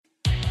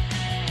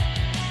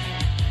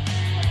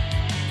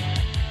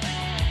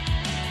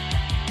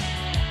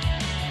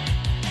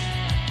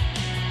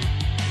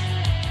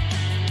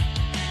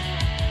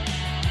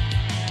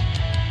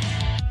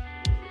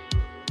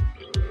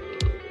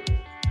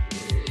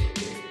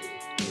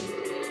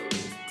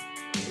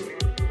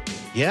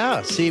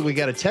Yeah, see, we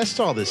got to test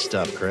all this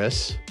stuff,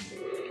 Chris.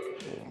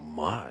 Oh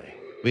my.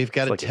 We've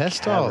got It's to like a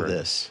test all cavern.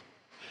 this.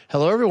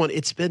 Hello, everyone.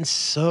 It's been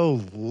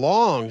so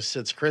long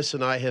since Chris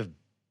and I have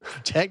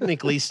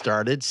technically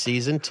started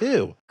season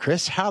 2.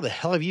 Chris, how the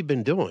hell have you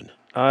been doing?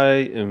 I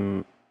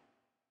am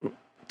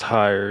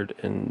tired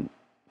and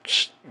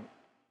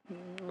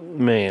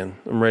man,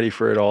 I'm ready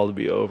for it all to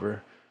be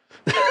over.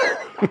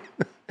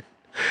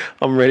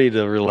 I'm ready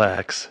to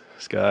relax,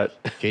 Scott.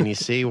 Can you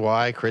see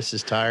why Chris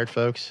is tired,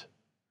 folks?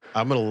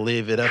 I'm going to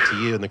leave it up to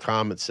you in the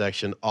comment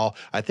section.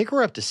 I think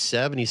we're up to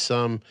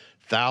 70-some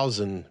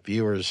thousand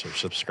viewers or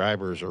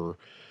subscribers or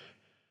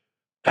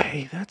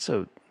Hey, that's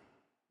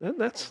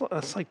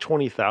like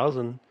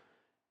 20,000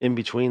 in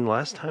between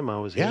last time I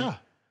was here. yeah,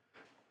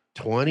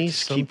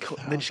 20-some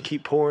They just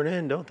keep pouring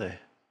in, don't they?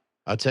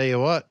 I'll tell you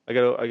what. I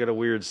got a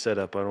weird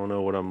setup. I don't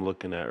know what I'm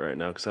looking at right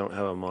now because I don't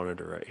have a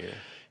monitor right here.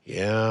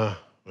 Yeah,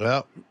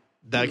 well,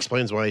 that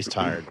explains why he's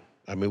tired.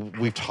 I mean,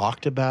 we've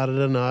talked about it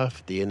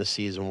enough, the end of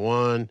season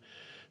 1,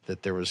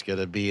 that there was going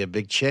to be a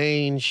big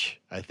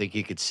change. I think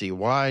you could see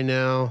why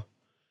now.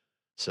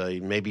 So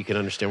maybe you can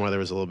understand why there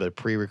was a little bit of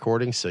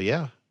pre-recording. So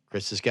yeah,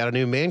 Chris has got a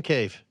new man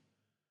cave.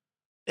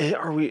 Hey,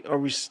 are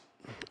we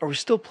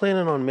still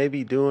planning on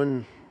maybe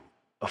doing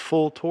a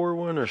full tour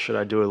one, or should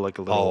I do it like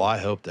a little? Oh, I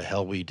hope the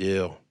hell we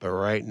do. But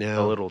right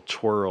now, a little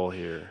twirl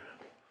here.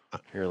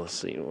 Here, let's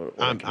see. What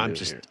I'm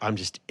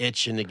just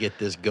itching to get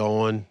this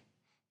going.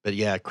 But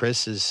yeah,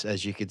 Chris is,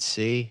 as you can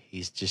see,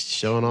 he's just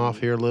showing off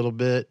here a little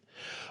bit.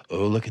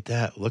 Oh, look at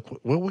that! Look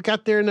what we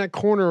got there in that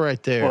corner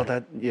right there. Well,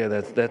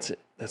 that's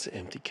an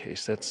empty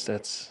case. That's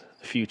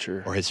the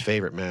future. Or his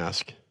favorite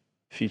mask.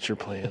 Future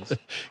plans.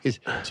 His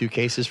 2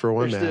 cases for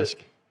 1 mask.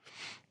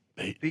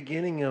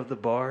 Beginning of the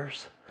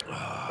bars.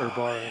 Or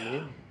bar, I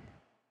mean.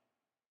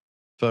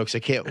 Folks, I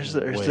can't There's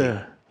wait.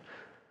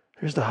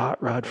 the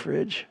hot rod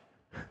fridge.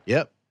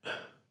 Yep.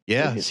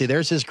 Yeah. See,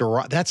 there's his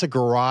garage. That's a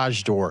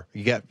garage door.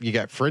 You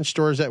got French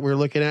doors that we're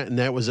looking at, and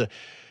that was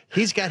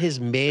he's got his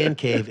man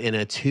cave in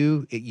it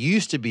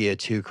used to be a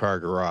 2-car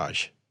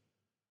garage.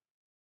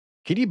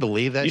 Can you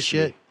believe that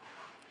shit?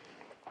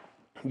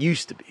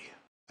 Used to be.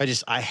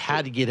 I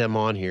had to get him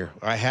on here.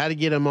 I had to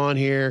get him on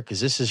here because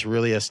this is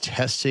really us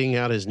testing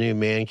out his new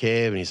man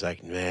cave. And he's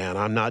like, man,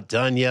 I'm not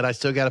done yet. I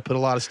still got to put a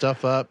lot of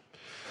stuff up,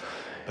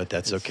 but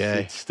that's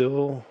okay. It's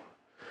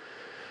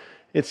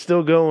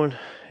still going.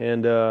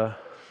 And the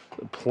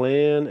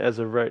plan as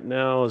of right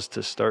now is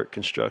to start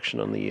construction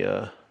on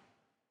the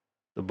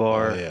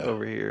bar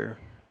over here.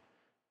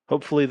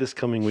 Hopefully this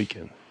coming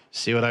weekend.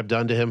 See what I've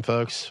done to him,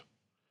 folks?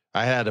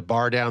 I had a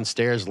bar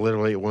downstairs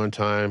literally at one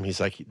time. He's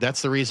like,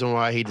 that's the reason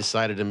why he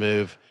decided to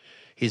move.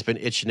 He's been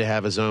itching to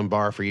have his own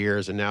bar for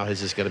years, and now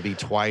his is going to be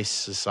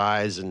twice the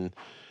size and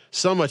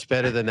so much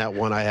better than that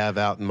one I have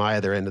out in my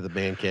other end of the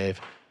man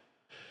cave.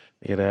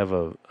 You got to have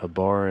a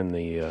bar in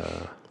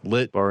the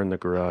bar in the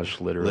garage,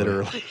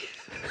 literally.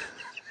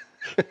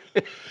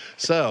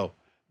 So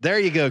there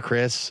you go,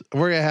 Chris.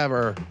 We're going to have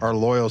our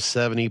loyal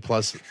 70+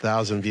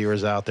 thousand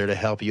viewers out there to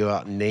help you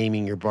out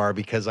naming your bar,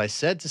 because I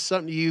said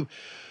something to you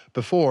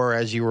before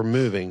as you were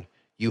moving,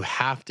 you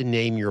have to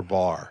name your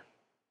bar.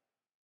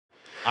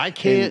 I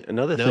can't.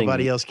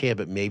 Nobody else can,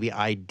 but maybe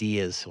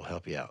ideas will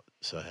help you out.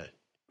 So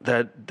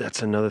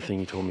that's another thing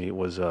you told me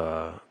was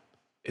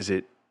is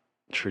it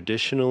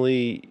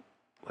traditionally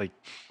like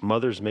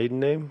mother's maiden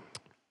name?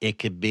 It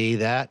could be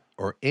that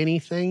or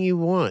anything you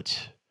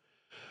want.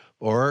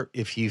 Or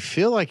if you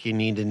feel like you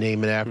need to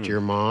name it after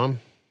your mom,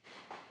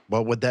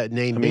 what would that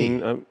name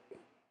be?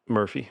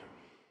 Murphy.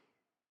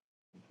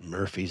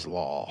 Murphy's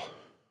Law.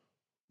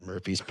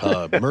 Murphy's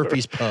Pub.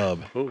 Murphy's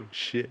Pub. Oh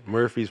shit,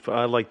 Murphy's Pub.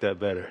 I like that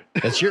better.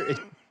 That's your.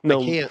 No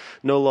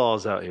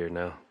laws out here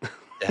now.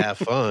 Have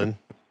fun.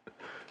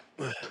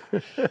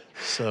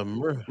 So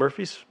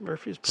Murphy's Pub.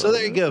 So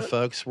there you go,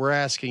 folks. We're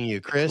asking you,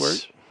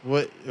 Chris.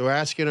 We're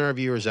asking our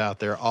viewers out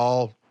there.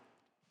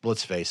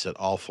 Let's face it,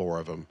 all 4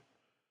 of them.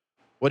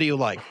 What do you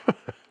like?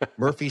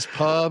 Murphy's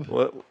Pub.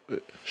 What?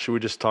 Should we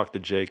just talk to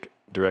Jake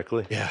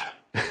directly? Yeah.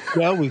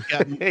 Well, we've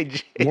got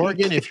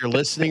Morgan. If you're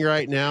listening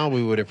right now,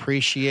 we would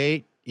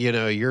appreciate.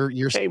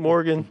 You're Hey,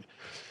 Morgan.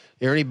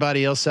 Or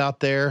anybody else out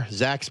there,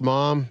 Zach's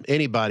mom,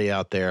 anybody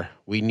out there,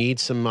 we need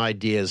some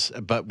ideas,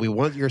 but we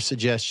want your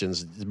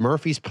suggestions.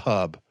 Murphy's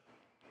Pub.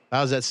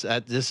 How's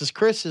that? This is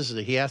Chris's.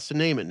 He has to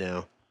name it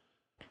now.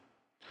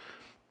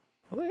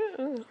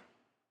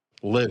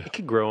 It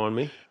could grow on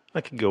me.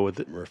 I could go with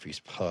it. Murphy's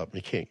Pub.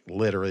 You can't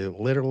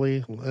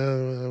literally.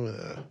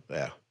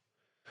 Yeah.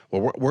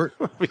 Well, we're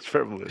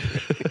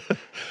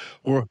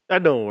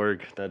that don't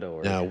work.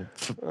 No.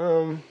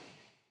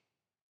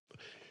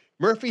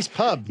 Murphy's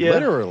Pub,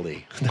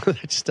 literally. That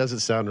just doesn't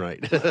sound right.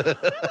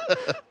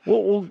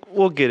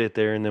 We'll get it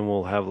there, and then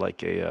we'll have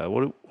like a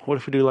what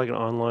if we do like an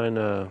online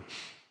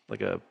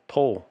like a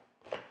poll?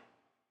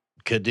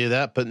 Could do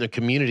that. Put in the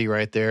community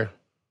right there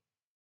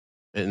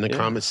in the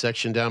comment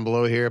section down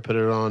below here. Put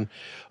it on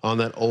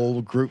that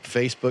old group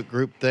Facebook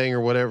group thing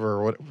or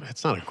whatever.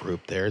 It's not a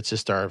group there. It's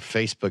just our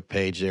Facebook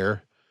page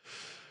there.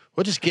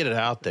 We'll just get it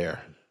out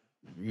there.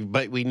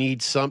 but we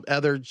need some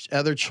other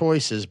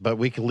choices, but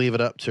we can leave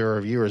it up to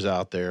our viewers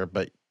out there.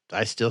 But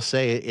I still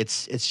say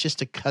it's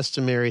just a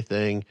customary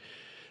thing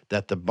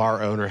that the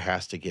bar owner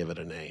has to give it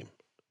a name.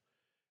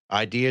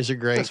 Ideas are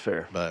great. That's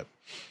fair. But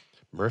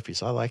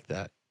Murphy's, I like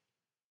that.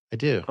 I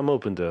do. I'm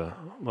open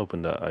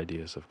to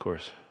ideas, of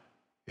course.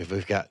 If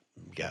we've got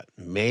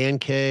Man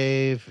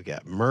Cave, we've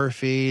got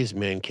Murphy's,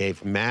 Man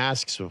Cave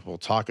masks. We'll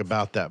talk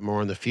about that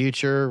more in the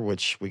future,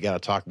 which we got to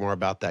talk more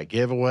about that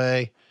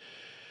giveaway.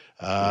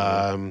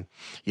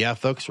 Yeah,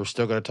 folks, we're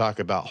still going to talk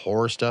about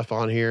horror stuff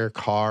on here,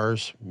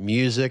 cars,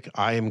 music.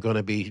 I am going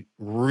to be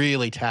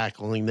really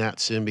tackling that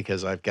soon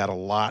because I've got a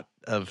lot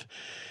of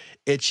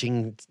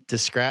itching to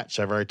scratch.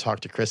 I've already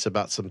talked to Chris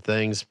about some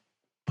things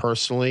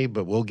personally,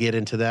 but we'll get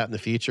into that in the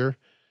future.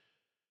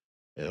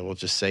 And we'll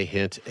just say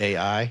hint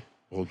AI.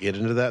 We'll get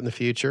into that in the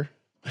future.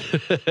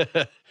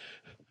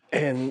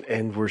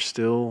 and we're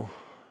still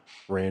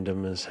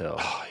random as hell.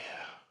 Oh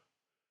yeah.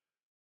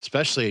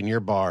 Especially in your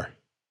bar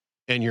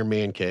and your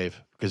man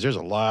cave, because there's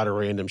a lot of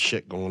random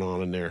shit going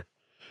on in there.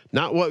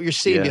 Not what you're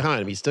seeing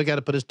behind him. He's still got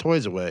to put his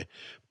toys away.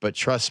 But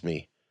trust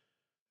me,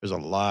 there's a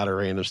lot of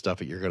random stuff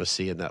that you're going to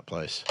see in that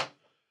place.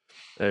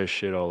 There's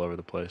shit all over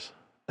the place.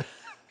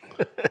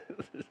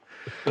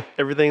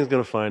 Everything's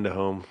going to find a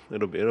home.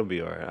 It'll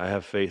be all right. I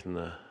have faith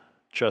in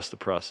trust the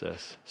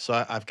process.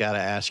 So I've got to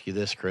ask you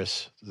this,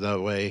 Chris. That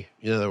way,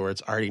 in other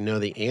words, I already know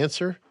the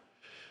answer,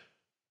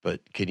 but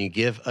can you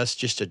give us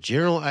just a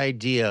general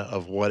idea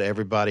of what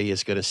everybody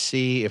is going to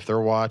see if they're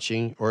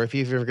watching, or if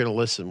you're ever going to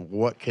listen,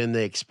 what can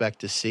they expect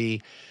to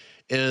see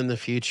in the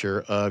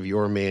future of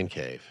your man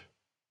cave,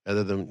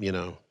 other than,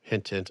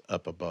 hint, hint,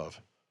 up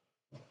above?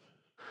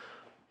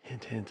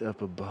 Hint, hint,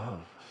 up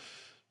above.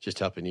 Just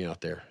helping you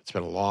out there. It's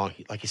been a long,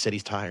 like you said,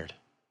 he's tired.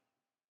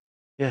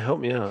 Yeah, help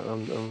me out.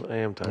 I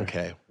am tired.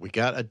 Okay. We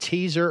got a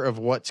teaser of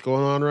what's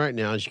going on right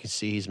now. As you can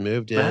see, he's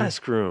moved in.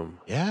 Mask room.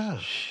 Yeah.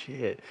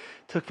 Shit.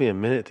 Took me a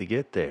minute to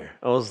get there.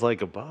 I was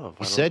like above.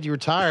 You said you were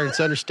tired. It's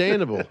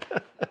understandable.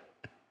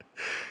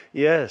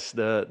 Yes,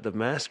 the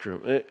mask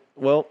room.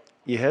 Well,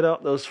 you head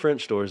out those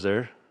French doors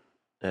there,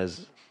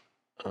 as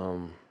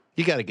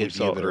you got a good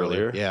view of it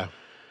earlier. Yeah.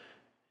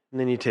 And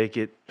then you take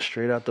it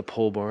straight out the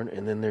pole barn,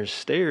 and then there's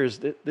stairs.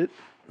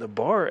 The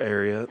bar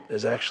area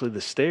is actually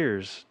the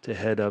stairs to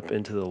head up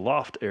into the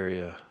loft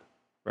area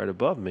right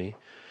above me.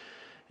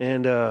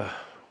 And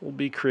we'll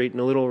be creating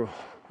a little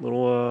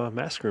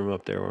mask room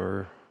up there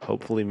where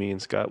hopefully me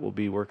and Scott will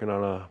be working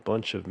on a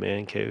bunch of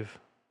man cave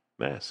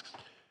masks.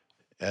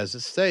 As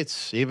it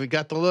states, even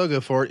got the logo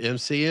for it,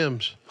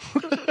 MCMs.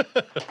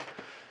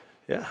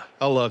 Yeah.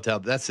 I loved how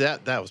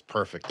that was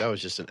perfect. That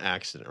was just an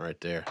accident right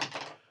there.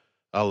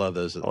 I love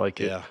those. I like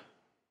it. Yeah.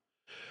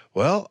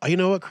 Well, you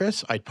know what,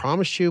 Chris? I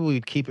promised you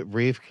we'd keep it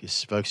brief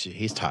because, folks,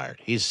 he's tired.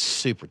 He's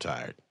super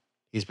tired.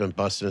 He's been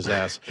busting his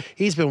ass.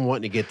 He's been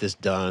wanting to get this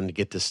done, to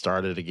get this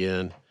started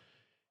again.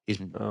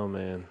 Oh,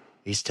 man.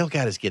 He's still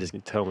got to get his...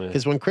 Tell me.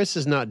 Because when Chris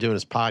is not doing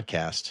his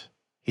podcast,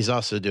 he's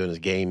also doing his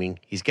gaming.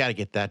 He's got to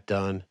get that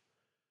done.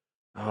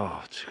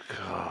 Oh,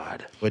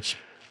 God. Which...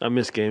 I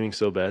miss gaming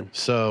so bad.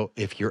 So,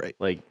 if you're...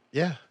 Like...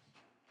 Yeah.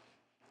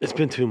 It's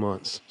been 2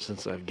 months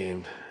since I've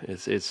gamed.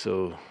 It's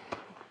so...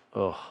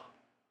 Oh...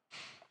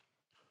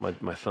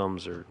 My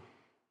thumbs are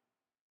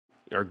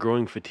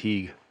growing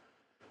fatigue.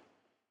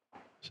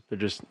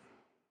 They're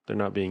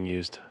not being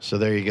used. So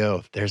there you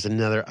go. There's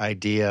another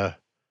idea.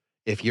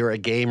 If you're a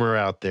gamer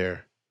out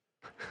there,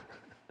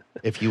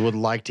 if you would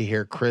like to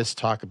hear Chris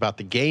talk about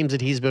the games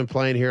that he's been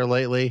playing here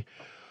lately,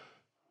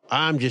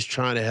 I'm just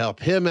trying to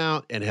help him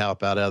out and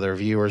help out other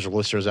viewers or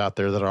listeners out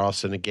there that are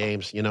also into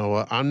games. You know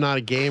what? I'm not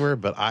a gamer,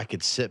 but I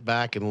could sit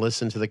back and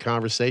listen to the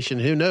conversation.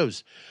 Who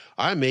knows?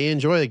 I may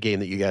enjoy the game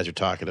that you guys are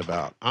talking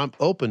about. I'm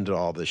open to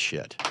all this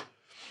shit.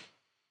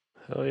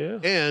 Hell yeah.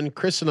 And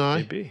Chris and I...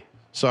 Maybe.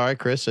 Sorry,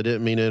 Chris, I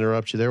didn't mean to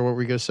interrupt you there. What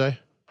were you going to say?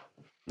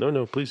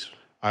 No, please.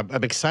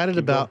 I'm excited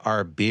about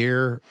our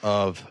beer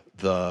of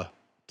the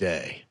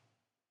day.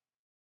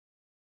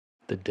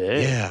 The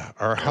day? Yeah,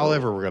 or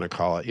however we're going to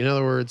call it. In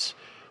other words,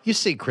 you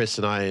see Chris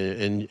and I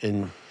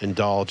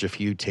indulge a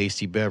few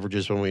tasty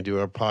beverages when we do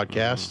our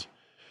podcast.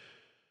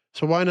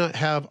 So why not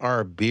have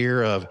our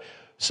beer of...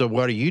 So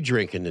what are you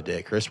drinking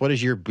today, Chris? What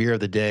is your beer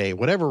of the day?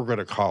 Whatever we're going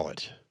to call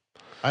it.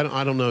 I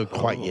don't know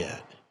quite yet.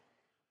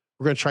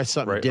 We're going to try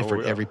something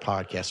different every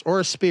podcast. Or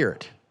a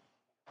spirit.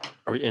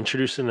 Are we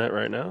introducing that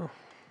right now?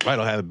 I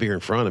don't have a beer in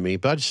front of me,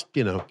 but I just,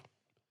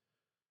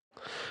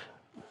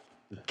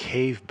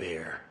 Cave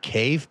Bear.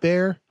 Cave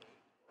Bear?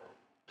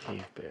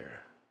 Cave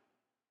Bear.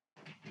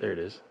 There it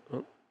is.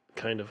 Oh,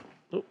 kind of.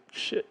 Oh,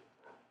 shit.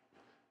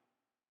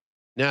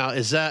 Now,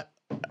 is that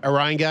a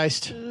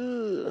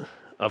Rheingeist?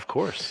 Of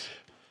course.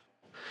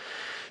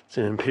 It's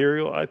an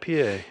Imperial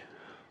IPA.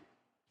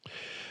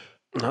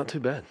 Not too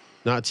bad.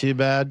 Not too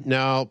bad.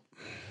 Now,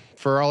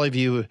 for all of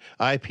you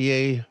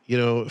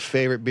IPA,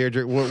 favorite beer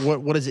drink,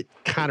 what does it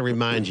kind of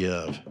remind you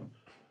of?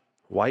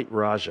 White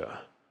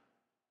Raja.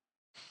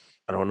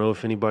 I don't know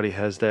if anybody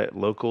has that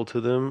local to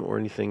them or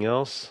anything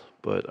else,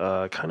 but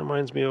kind of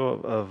reminds me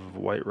of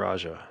White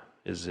Raja.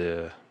 Is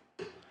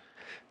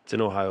It's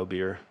an Ohio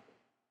beer.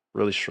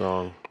 Really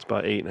strong. It's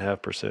about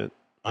 8.5%.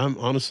 I'm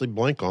honestly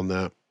blank on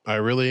that. I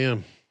really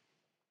am.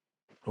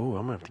 Oh,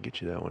 I'm going to have to get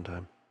you that one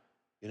time.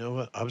 You know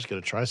what? I was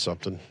going to try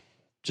something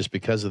just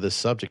because of this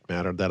subject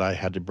matter that I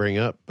had to bring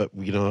up. But,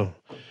 you know,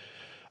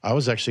 I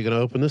was actually going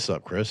to open this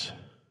up, Chris.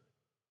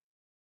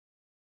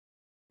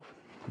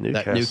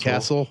 That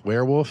Newcastle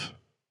werewolf.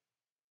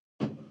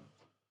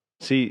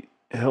 See,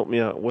 help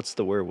me out. What's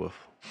the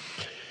werewolf?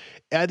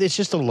 It's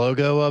just a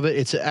logo of it.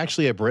 It's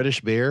actually a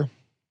British beer.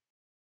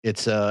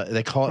 It's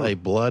they call it a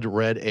blood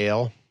red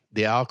ale.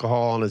 The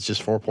alcohol on it's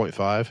just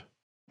 4.5.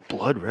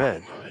 Blood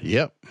red.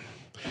 Yep.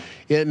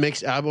 It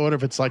makes. I wonder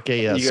if it's like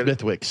a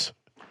Smithwick's.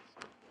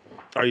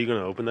 Are you going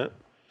to open that?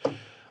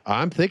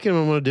 I'm thinking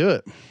I'm going to do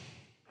it.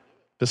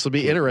 This will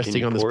be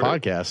interesting on this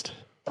podcast.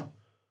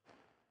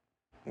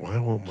 Why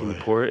won't you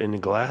pour it in a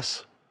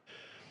glass?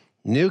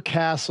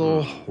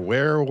 Newcastle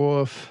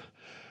Werewolf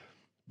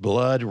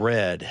Blood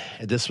Red.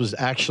 This was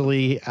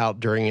actually out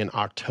during an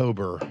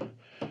October.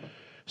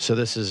 So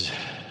this is,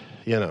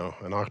 you know,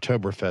 an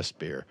Oktoberfest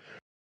beer.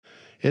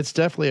 It's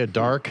definitely a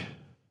dark,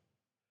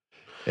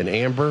 an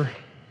amber.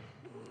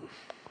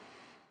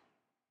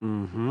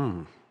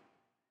 Mm-hmm.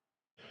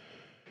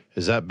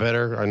 Is that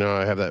better? I know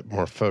I have that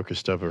more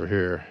focused up over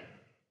here.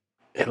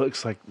 It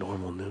looks like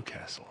normal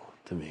Newcastle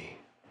to me.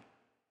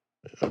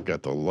 I've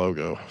got the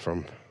logo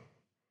from...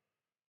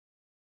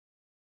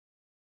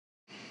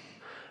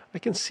 I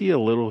can see a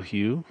little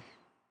hue.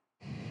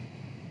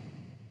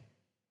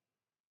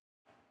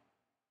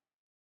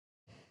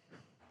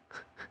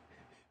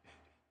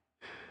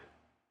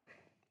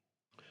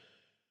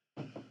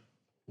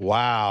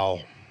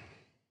 Wow.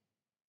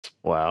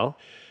 Wow.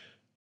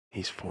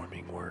 He's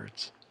forming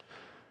words.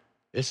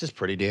 This is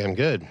pretty damn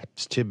good.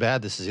 It's too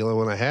bad this is the only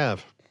one I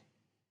have.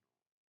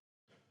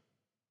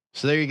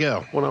 So there you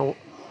go. Well,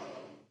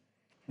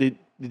 did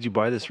you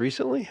buy this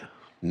recently?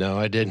 No,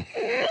 I didn't.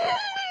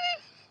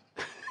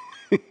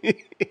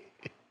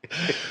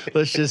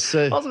 Let's just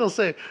say. I was gonna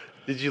say,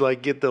 did you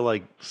like get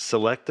the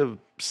selective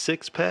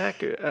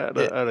 6-pack at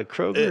a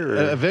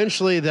Kroger?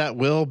 Eventually, that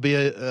will be.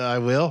 I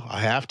will. I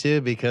have to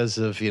because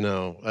of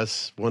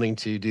us wanting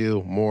to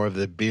do more of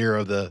the beer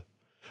of the.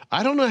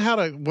 I don't know how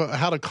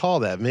to call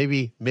that.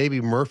 Maybe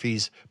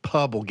Murphy's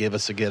Pub will give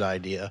us a good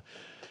idea.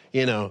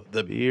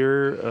 The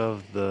beer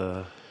of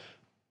the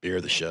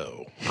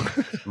show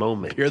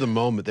moment. Beer of the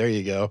moment. There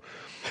you go.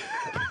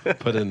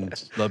 Put in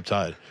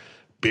subtitle.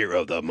 Beer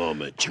of the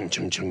moment. Chung,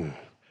 chung, chung.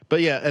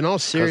 But yeah, in all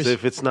seriousness,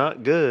 if it's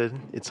not good,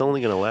 it's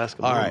only going to last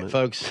a moment. All right,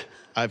 folks.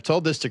 I've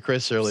told this to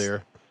Chris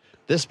earlier.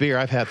 This beer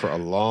I've had for a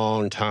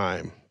long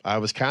time. I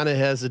was kind of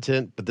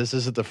hesitant, but this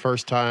isn't the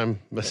first time.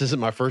 This isn't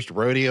my first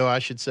rodeo, I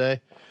should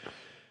say.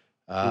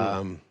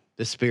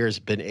 This beer has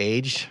been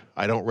aged.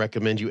 I don't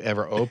recommend you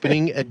ever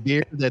opening a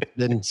beer that's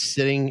been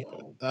sitting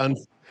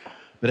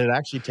but it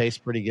actually tastes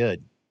pretty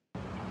good.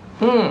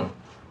 That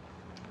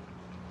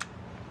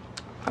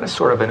is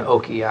sort of an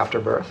oaky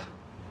afterbirth.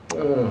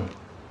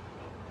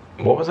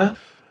 What was that?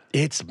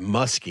 It's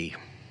musky.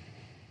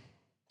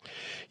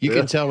 You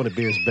can tell when a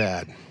beer's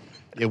bad.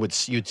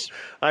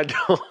 I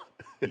don't.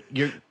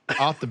 You're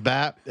off the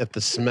bat if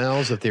the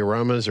smells, if the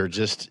aromas are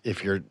just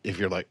if you're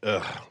like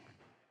ugh,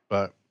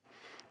 but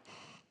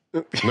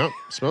no, it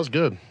smells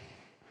good.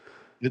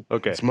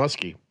 Okay, it's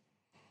musky.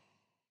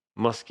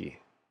 Musky.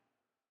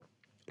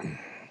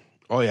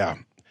 Oh yeah.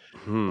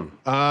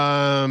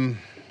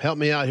 Help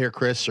me out here,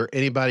 Chris, or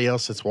anybody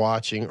else that's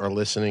watching or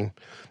listening.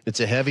 It's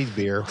a heavy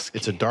beer. Musky.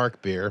 It's a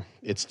dark beer.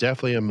 It's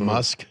definitely a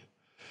musk.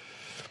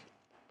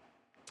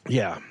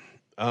 Yeah.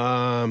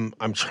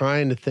 I'm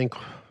trying to think.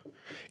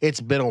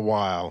 It's been a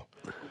while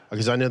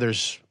because I know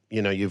there's,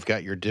 you've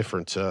got your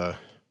different.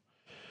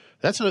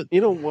 That's a. You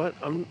know what?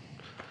 I'm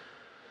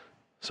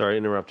sorry to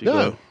interrupt you.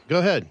 No, go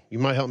ahead. You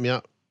might help me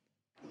out.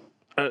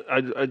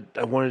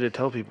 I wanted to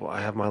tell people I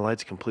have my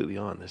lights completely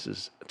on. This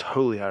is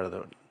totally out of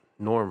the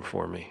norm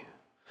for me.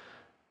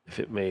 If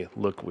it may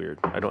look weird,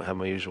 I don't have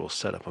my usual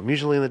setup. I'm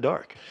usually in the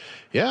dark.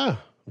 Yeah,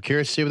 I'm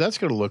curious to see what that's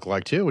going to look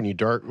like too when you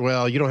dark.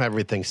 Well, you don't have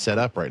everything set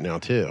up right now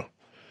too,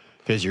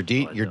 because your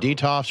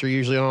detops are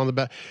usually on the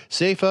back.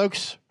 See,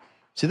 folks,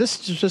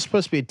 this is just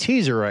supposed to be a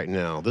teaser right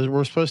now.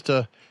 We're supposed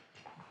to.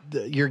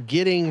 You're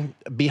getting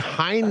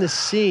behind the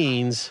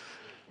scenes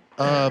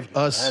of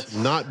us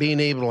not being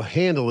able to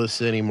handle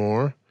this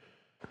anymore,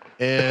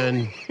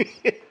 and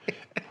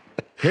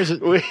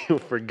we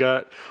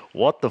forgot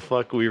what the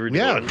fuck we were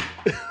doing.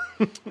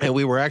 And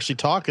we were actually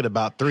talking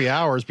about 3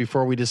 hours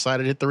before we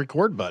decided to hit the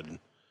record button.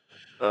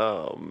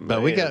 Oh man!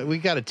 But we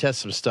got to test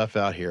some stuff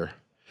out here,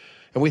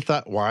 and we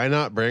thought, why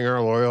not bring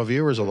our loyal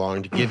viewers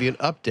along to give you an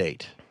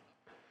update,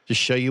 to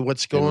show you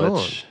what's going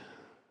on,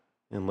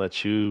 and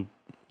let you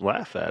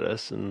laugh at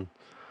us and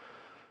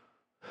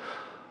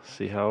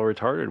see how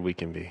retarded we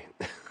can be.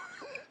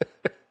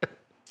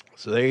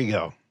 So there you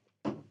go.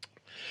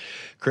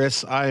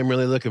 Chris, I am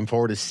really looking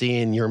forward to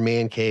seeing your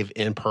man cave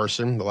in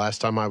person. The last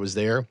time I was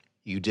there,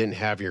 you didn't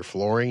have your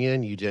flooring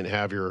in. You didn't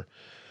have your...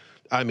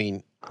 I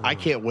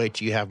can't wait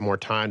till you have more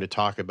time to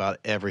talk about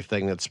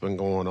everything that's been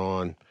going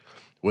on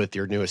with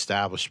your new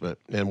establishment,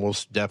 and we'll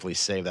definitely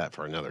save that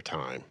for another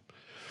time,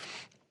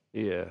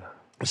 Yeah.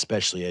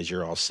 especially as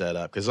you're all set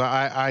up. Because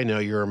I know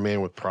you're a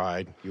man with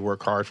pride. You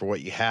work hard for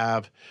what you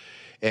have,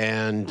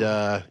 and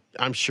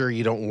I'm sure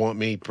you don't want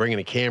me bringing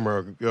a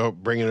camera,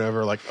 bringing it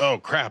over like, oh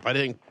crap, I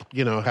didn't,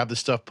 have the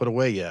stuff put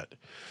away yet.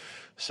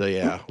 So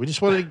yeah, we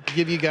just wanted to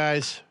give you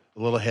guys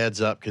a little heads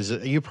up because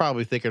you're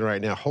probably thinking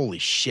right now, holy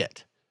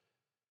shit,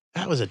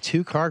 that was a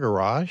 2-car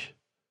garage.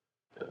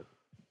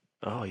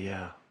 Oh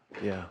yeah.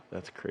 Yeah,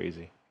 that's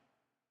crazy.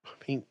 I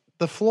mean,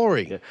 the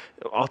flooring. Yeah.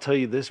 I'll tell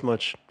you this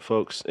much,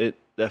 folks. It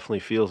definitely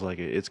feels like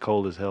it. It's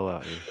cold as hell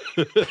out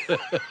here.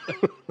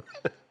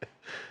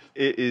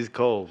 It is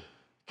cold.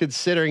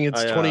 Considering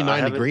it's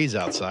 29 degrees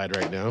outside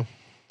right now.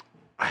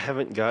 I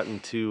haven't gotten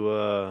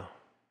to,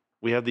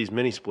 we have these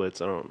mini splits.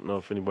 I don't know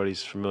if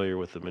anybody's familiar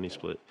with the mini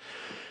split,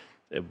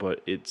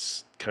 but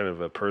it's kind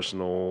of a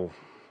personal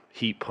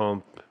heat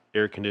pump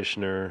air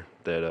conditioner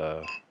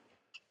that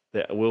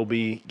will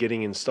be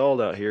getting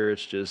installed out here.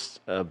 It's just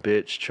a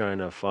bitch trying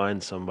to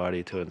find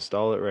somebody to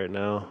install it right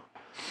now.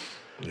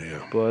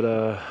 Yeah.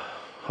 But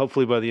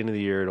hopefully by the end of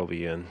the year it'll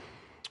be in.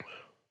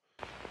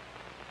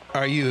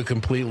 Are you a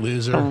complete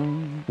loser?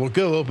 Well,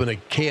 go open a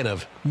can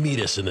of Meet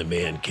Us in the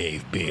Man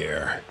Cave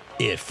beer.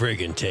 It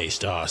friggin'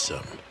 tastes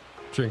awesome.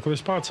 Drink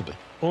responsibly.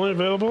 Only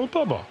available at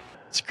Bubba.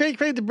 It's great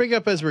to bring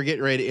up as we're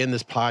getting ready to end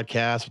this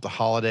podcast with the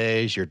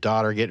holidays, your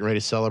daughter getting ready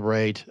to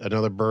celebrate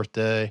another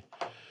birthday.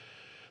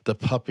 The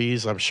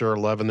puppies, I'm sure, are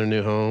loving their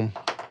new home.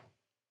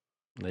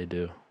 They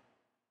do.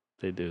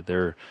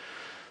 They're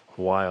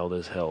wild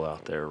as hell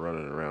out there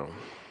running around.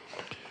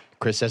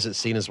 Chris hasn't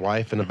seen his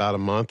wife in about a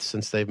month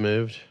since they've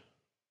moved.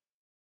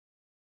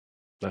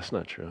 That's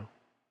not true.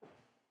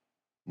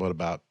 What,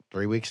 about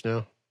 3 weeks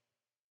now?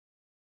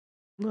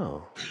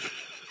 No.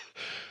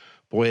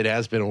 Boy, it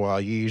has been a while.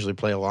 You usually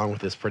play along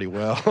with this pretty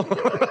well.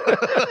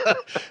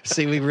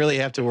 See, we really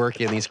have to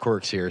work in these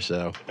quirks here,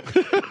 so.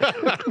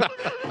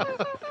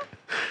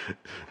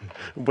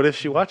 But if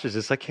she watches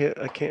this, I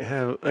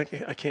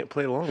can't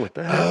play along with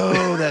that.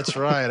 Oh, that's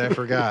right. I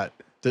forgot.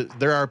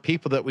 There are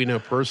people that we know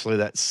personally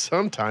that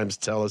sometimes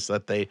tell us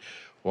that they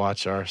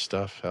watch our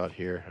stuff out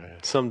here.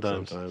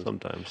 Sometimes.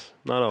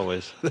 Not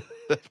always.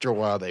 After a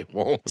while, they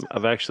won't.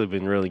 I've actually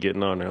been really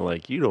getting on there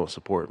like, you don't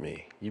support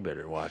me. You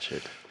better watch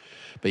it.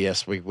 But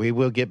yes, we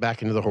will get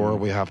back into the horror.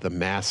 We have the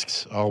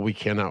masks. Oh, we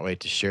cannot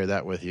wait to share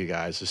that with you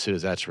guys as soon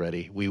as that's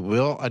ready. We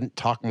will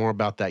talk more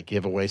about that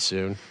giveaway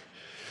soon.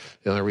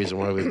 The only reason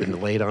why we've been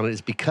delayed on it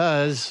is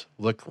because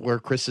look where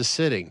Chris is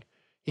sitting.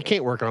 He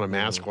can't work on a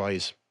mask while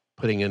he's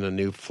putting in a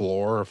new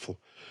floor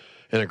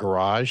in a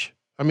garage.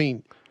 I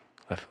mean,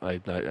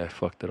 I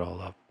fucked it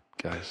all up,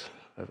 guys.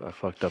 I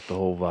fucked up the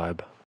whole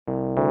vibe.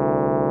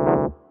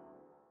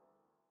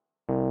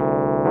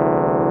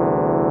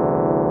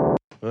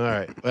 All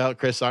right. Well,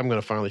 Chris, I'm going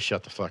to finally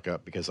shut the fuck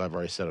up because I've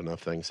already said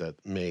enough things that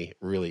may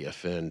really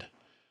offend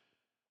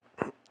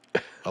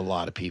a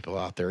lot of people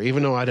out there,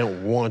 even though I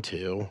don't want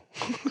to.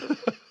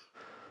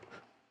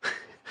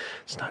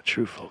 It's not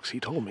true, folks. He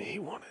told me he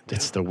wanted to.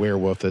 It's the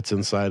werewolf that's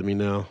inside me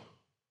now.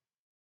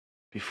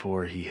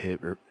 Before he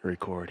hit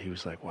record, he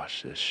was like,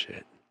 watch this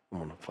shit. I'm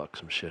going to fuck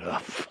some shit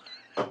up.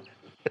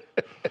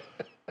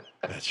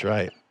 That's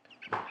right.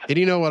 And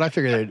you know what? I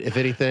figured if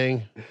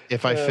anything,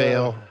 if I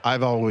fail,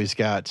 I've always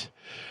got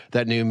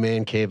that new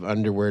Man Cave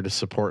underwear to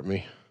support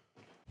me.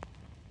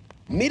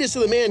 Meet Us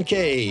in the Man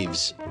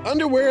Caves.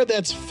 Underwear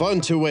that's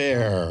fun to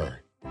wear.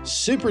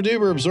 Super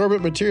duper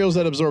absorbent materials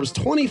that absorbs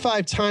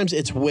 25 times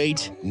its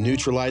weight,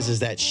 neutralizes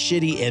that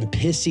shitty and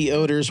pissy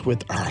odors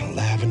with our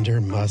lavender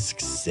musk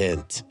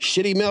scent.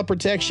 Shitty melt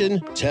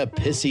protection to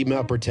pissy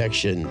melt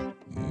protection.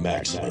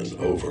 Maximum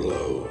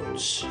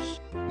overloads.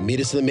 Meet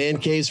Us in the Man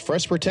Cave's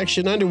fresh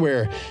protection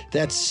underwear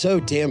that's so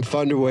damn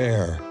fun to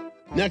wear.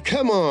 Now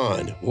come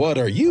on, what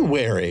are you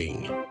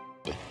wearing?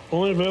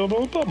 Only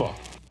available at Bubba.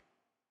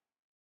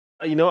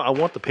 You know, I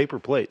want the paper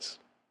plates.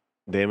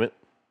 Damn it.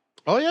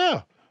 Oh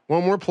yeah.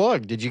 One more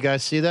plug. Did you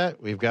guys see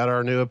that? We've got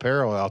our new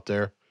apparel out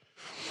there.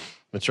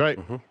 That's right.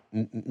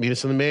 Meet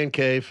Us in the Man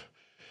Cave.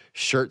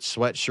 Shirts,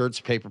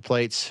 sweatshirts, paper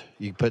plates.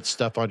 You can put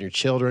stuff on your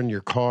children,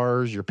 your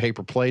cars, your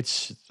paper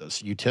plates,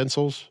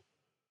 utensils.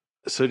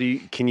 So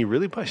can you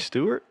really buy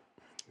Stewart?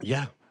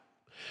 Yeah.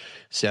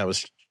 See, I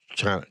was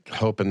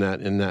hoping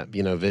that in that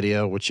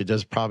video, which it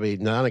does probably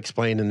not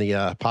explain in the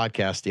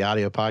podcast, the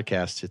audio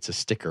podcast, it's a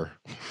sticker.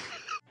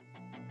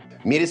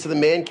 Meet Us in the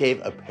Man Cave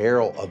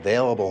apparel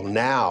available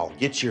now.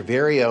 Get your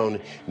very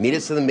own Meet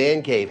Us in the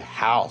Man Cave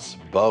house,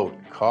 boat,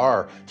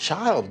 car,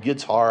 child,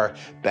 guitar,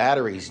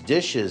 batteries,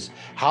 dishes,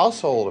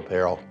 household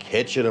apparel,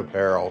 kitchen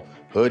apparel,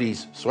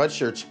 hoodies,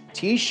 sweatshirts,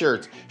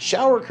 t-shirts,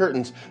 shower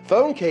curtains,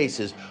 phone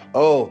cases.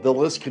 Oh, the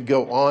list could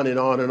go on and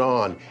on and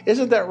on.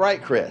 Isn't that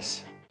right,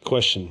 Chris?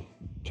 Question.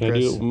 Can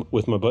Chris? I do it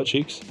with my butt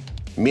cheeks?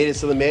 Meet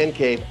Us in the Man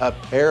Cave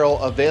apparel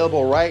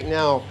available right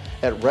now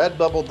at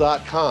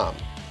redbubble.com.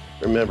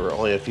 Remember,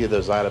 only a few of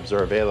those items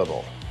are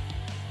available,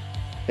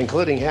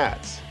 including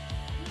hats.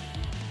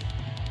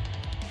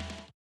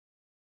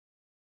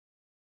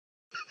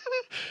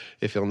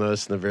 If you'll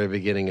notice in the very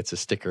beginning, it's a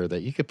sticker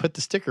that you could put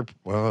the sticker.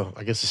 Well,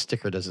 I guess the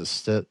sticker doesn't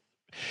fit.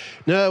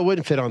 No, it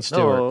wouldn't fit on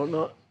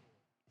Stewart.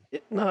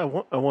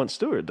 No, I want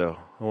Stewart though.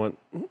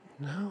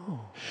 No.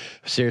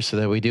 Seriously,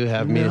 though, we do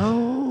have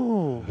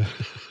No.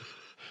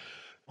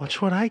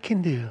 Watch what I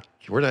can do.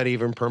 We're not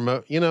even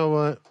promote. You know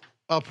what?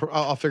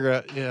 I'll figure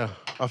out. Yeah,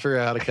 I'll figure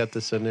out how to cut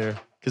this in there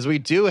because we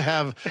do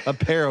have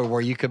apparel where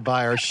you could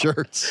buy our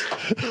shirts,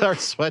 our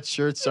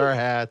sweatshirts, our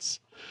hats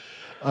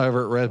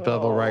over at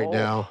Redbubble right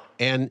now.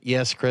 And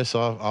yes, Chris,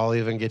 I'll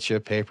even get you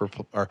a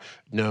dishware.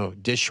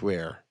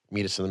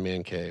 Meet us in the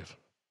man cave.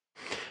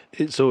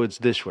 So it's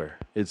dishware.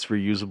 It's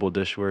reusable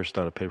dishware. It's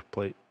not a paper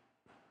plate.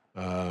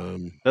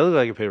 That looks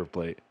like a paper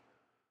plate.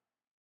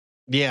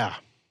 Yeah.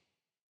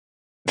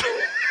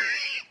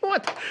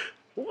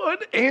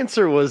 What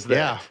answer was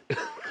that? Yeah.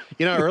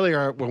 You know,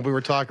 earlier when we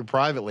were talking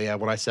privately,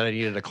 when I said I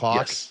needed a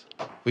clock,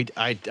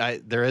 Yes.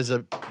 there is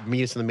a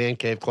Meet Us in the Man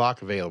Cave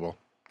clock available.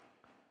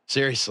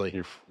 Seriously.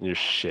 You're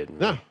shitting.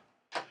 No.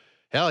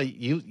 Hell,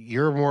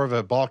 you're more of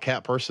a ball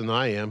cap person than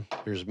I am.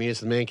 There's Meet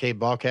Us in the Man Cave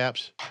ball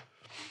caps.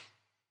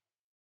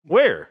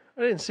 Where?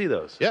 I didn't see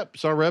those. Yep,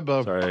 it's on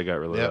Redbubble. Sorry, I got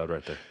really Yep. loud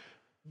right there.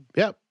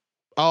 Yep.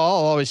 I'll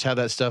always have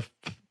that stuff.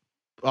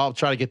 I'll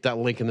try to get that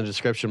link in the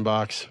description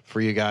box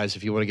for you guys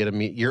if you want to get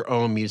your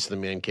own Meet Us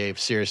in the Man Cave.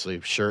 Seriously,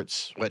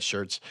 shirts,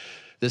 sweatshirts.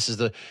 This is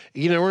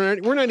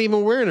we're not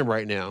even wearing them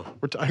right now.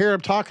 Here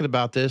I'm talking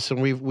about this,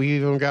 and we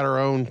even got our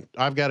own.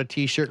 I've got a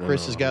T-shirt.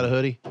 Chris has got a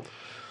hoodie.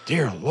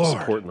 Dear Lord,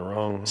 Supporting the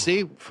wrong.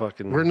 See,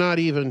 fucking. we're not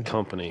even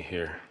company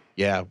here.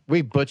 Yeah,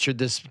 we butchered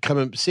this.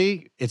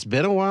 It's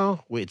been a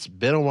while. It's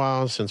been a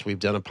while since we've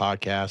done a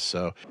podcast.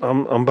 So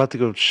I'm about to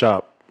go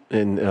shop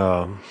and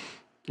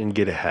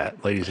get a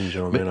hat, ladies and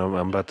gentlemen. I'm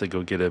about to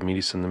go get a Meet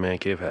Us in the Man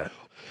Cave hat.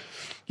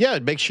 Yeah,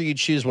 make sure you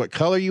choose what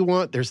color you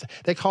want.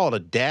 They call it a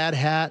dad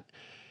hat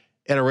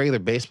and a regular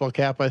baseball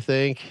cap, I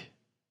think.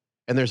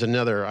 And there's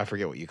another, I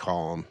forget what you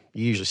call them.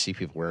 You usually see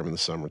people wear them in the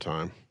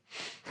summertime.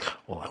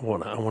 Well, I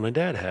want a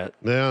dad hat.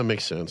 Yeah, that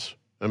makes sense.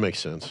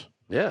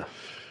 Yeah.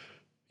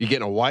 You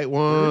getting a white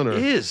one? There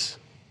it is.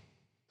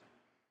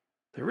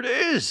 There it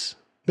is.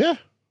 Yeah.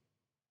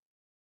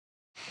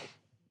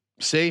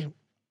 See,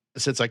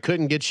 since I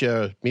couldn't get you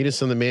a Meet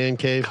Us in the Man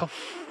Cave.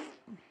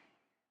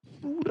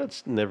 Ooh,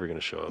 that's never going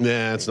to show up.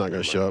 Nah, it's not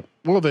going to show up.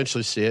 We'll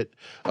eventually see it.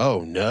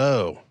 Oh,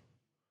 no.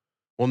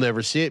 We'll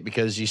never see it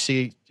because you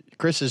see,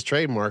 Chris's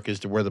trademark is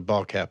to wear the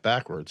ball cap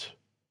backwards.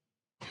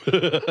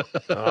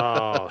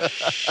 Oh,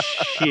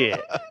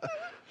 shit.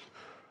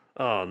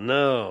 Oh,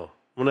 no.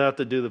 I'm going to have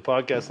to do the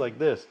podcast like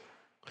this.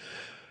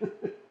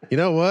 You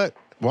know what?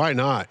 Why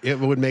not? It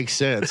would make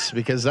sense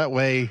because that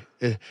way,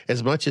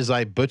 as much as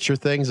I butcher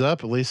things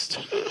up, at least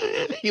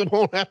you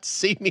won't have to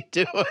see me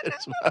do it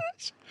as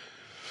much.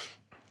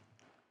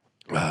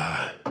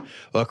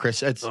 Well,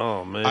 Chris,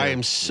 Oh, man. I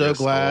am so Yes,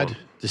 glad Lord.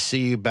 to see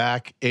you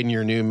back in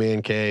your new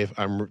man cave.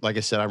 Like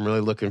I said, I'm really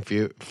looking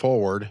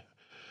forward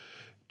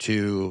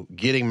to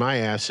getting my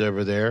ass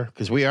over there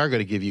because we are going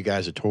to give you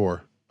guys a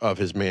tour of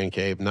his man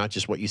cave, not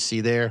just what you see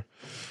there,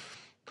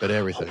 but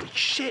everything. Holy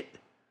shit.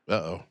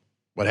 Uh-oh.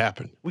 What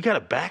happened? We got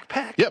a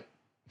backpack? Yep.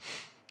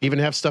 Even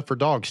have stuff for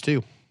dogs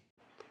too.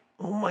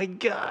 Oh, my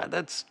God.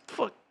 That's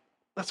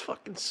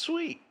fucking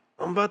sweet.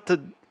 I'm about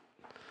to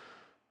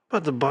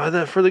buy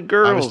that for the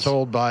girls. I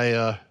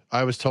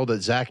was told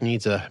that Zach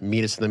needs a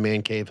Meet Us in the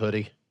Man Cave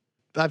hoodie.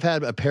 I've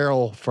had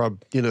apparel from,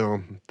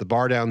 the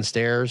bar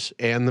downstairs,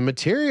 and the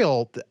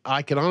material,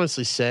 I can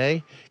honestly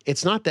say,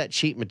 it's not that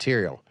cheap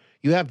material.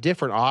 You have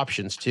different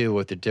options, too,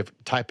 with the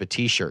different type of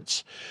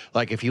T-shirts.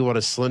 Like, if you want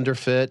a slender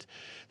fit,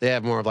 they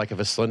have more of like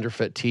a slender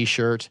fit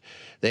T-shirt.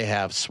 They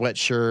have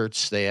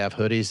sweatshirts. They have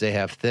hoodies. They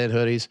have thin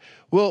hoodies.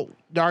 Well,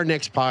 our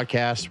next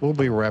podcast, we'll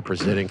be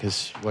representing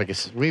because, like I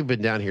said, we've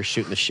been down here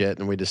shooting the shit,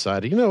 and we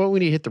decided, you know what, we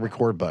need to hit the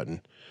record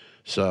button.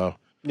 So,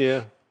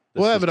 Yeah.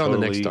 we'll have it on the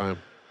next time.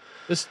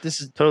 This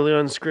is totally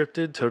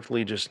unscripted,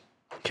 totally just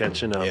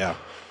catching up. Yeah.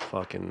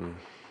 Fucking.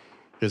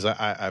 because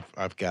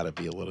I've got to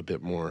be a little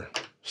bit more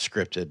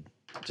scripted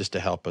just to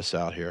help us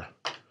out here.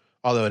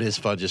 Although it is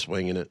fun just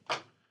winging it.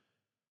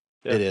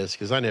 Yeah. It is,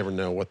 because I never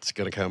know what's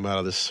going to come out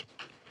of this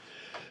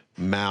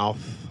mouth.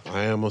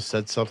 I almost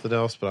said something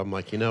else, but I'm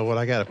like, you know what?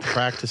 I got to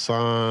practice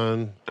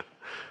on,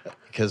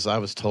 because I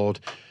was told,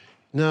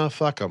 no,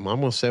 fuck them. I'm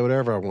going to say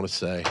whatever I want to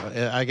say.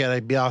 I got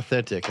to be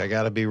authentic. I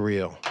got to be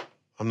real.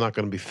 I'm not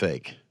going to be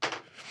fake.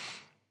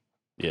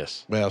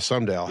 Yes. Well,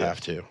 someday I'll have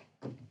to.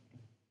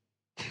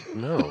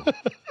 No.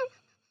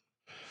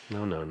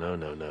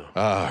 No.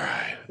 All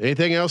right.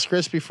 Anything else,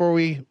 Chris, before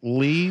we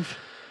leave?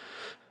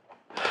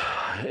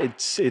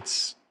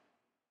 It's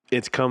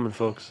coming,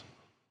 folks.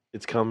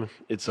 It's coming.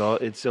 It's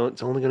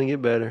only gonna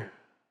get better.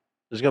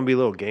 There's gonna be a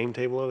little game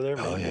table over there.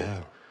 Oh, Maybe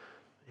yeah.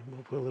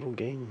 we'll put a little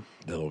game.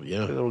 Oh, Put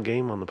yeah. a little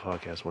game on the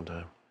podcast one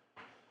time.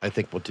 I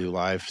think we'll do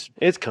live.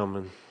 It's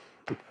coming.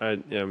 I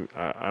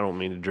don't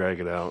mean to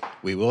drag it out.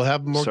 We will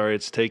have more. Sorry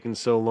it's taken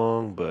so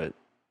long, but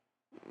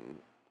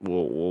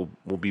we'll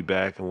be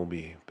back and we'll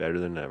be better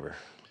than ever.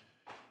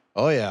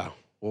 Oh, yeah.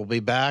 We'll be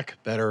back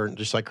better,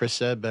 just like Chris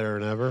said, better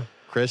than ever.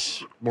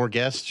 Chris, more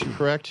guests,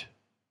 correct?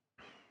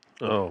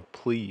 Oh,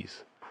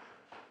 please.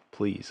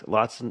 Please.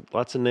 Lots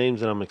of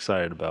names that I'm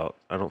excited about.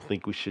 I don't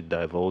think we should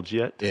divulge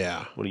yet.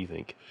 Yeah. What do you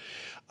think?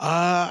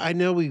 I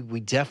know we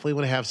definitely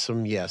want to have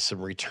some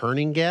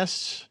returning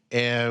guests.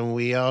 And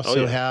we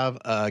also have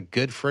a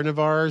good friend of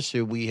ours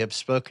who we have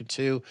spoken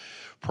to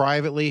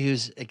privately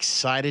who's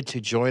excited to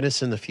join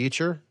us in the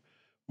future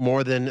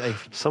more than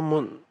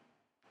someone.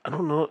 I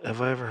don't know.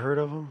 Have I ever heard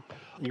of him?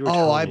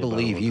 I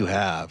believe you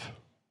have.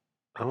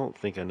 I don't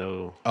think I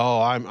know.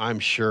 Oh, I'm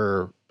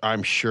sure.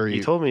 I'm sure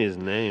you told me his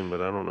name,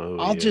 but I don't know who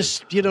I'll he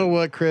just, is. You know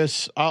what,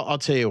 Chris? I'll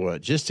tell you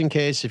what, just in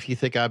case if you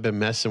think I've been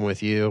messing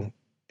with you,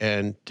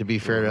 and to be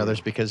fair to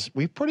others, because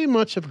we pretty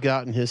much have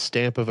gotten his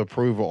stamp of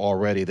approval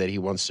already that he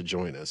wants to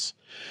join us.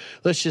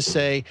 Let's just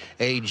say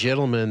a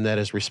gentleman that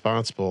is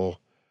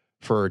responsible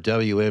for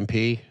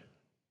WMP.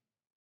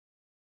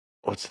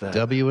 What's that?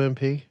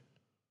 WMP?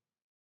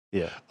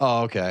 Yeah.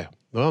 Oh, okay.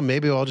 Well,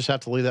 maybe I'll just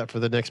have to leave that for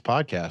the next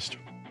podcast.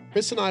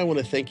 Chris and I want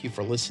to thank you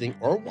for listening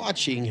or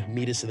watching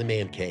Meet Us in the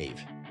Man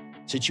Cave.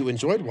 Since you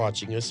enjoyed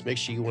watching us, make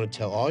sure you want to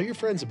tell all your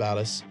friends about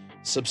us,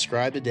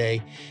 subscribe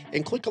today,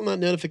 and click on that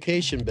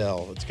notification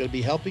bell. It's going to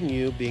be helping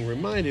you being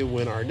reminded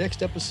when our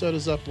next episode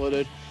is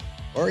uploaded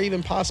or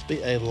even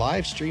possibly a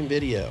live stream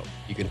video.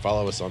 You can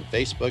follow us on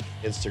Facebook,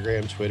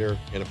 Instagram, Twitter,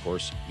 and of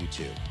course,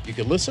 YouTube. You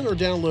can listen or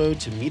download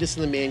to Meet Us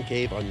in the Man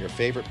Cave on your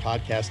favorite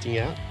podcasting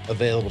app,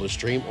 available to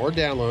stream or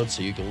download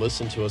so you can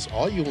listen to us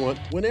all you want,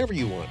 whenever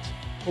you want.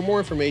 For more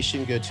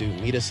information, go to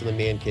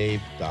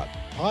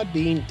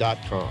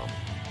meetusinthemancave.podbean.com.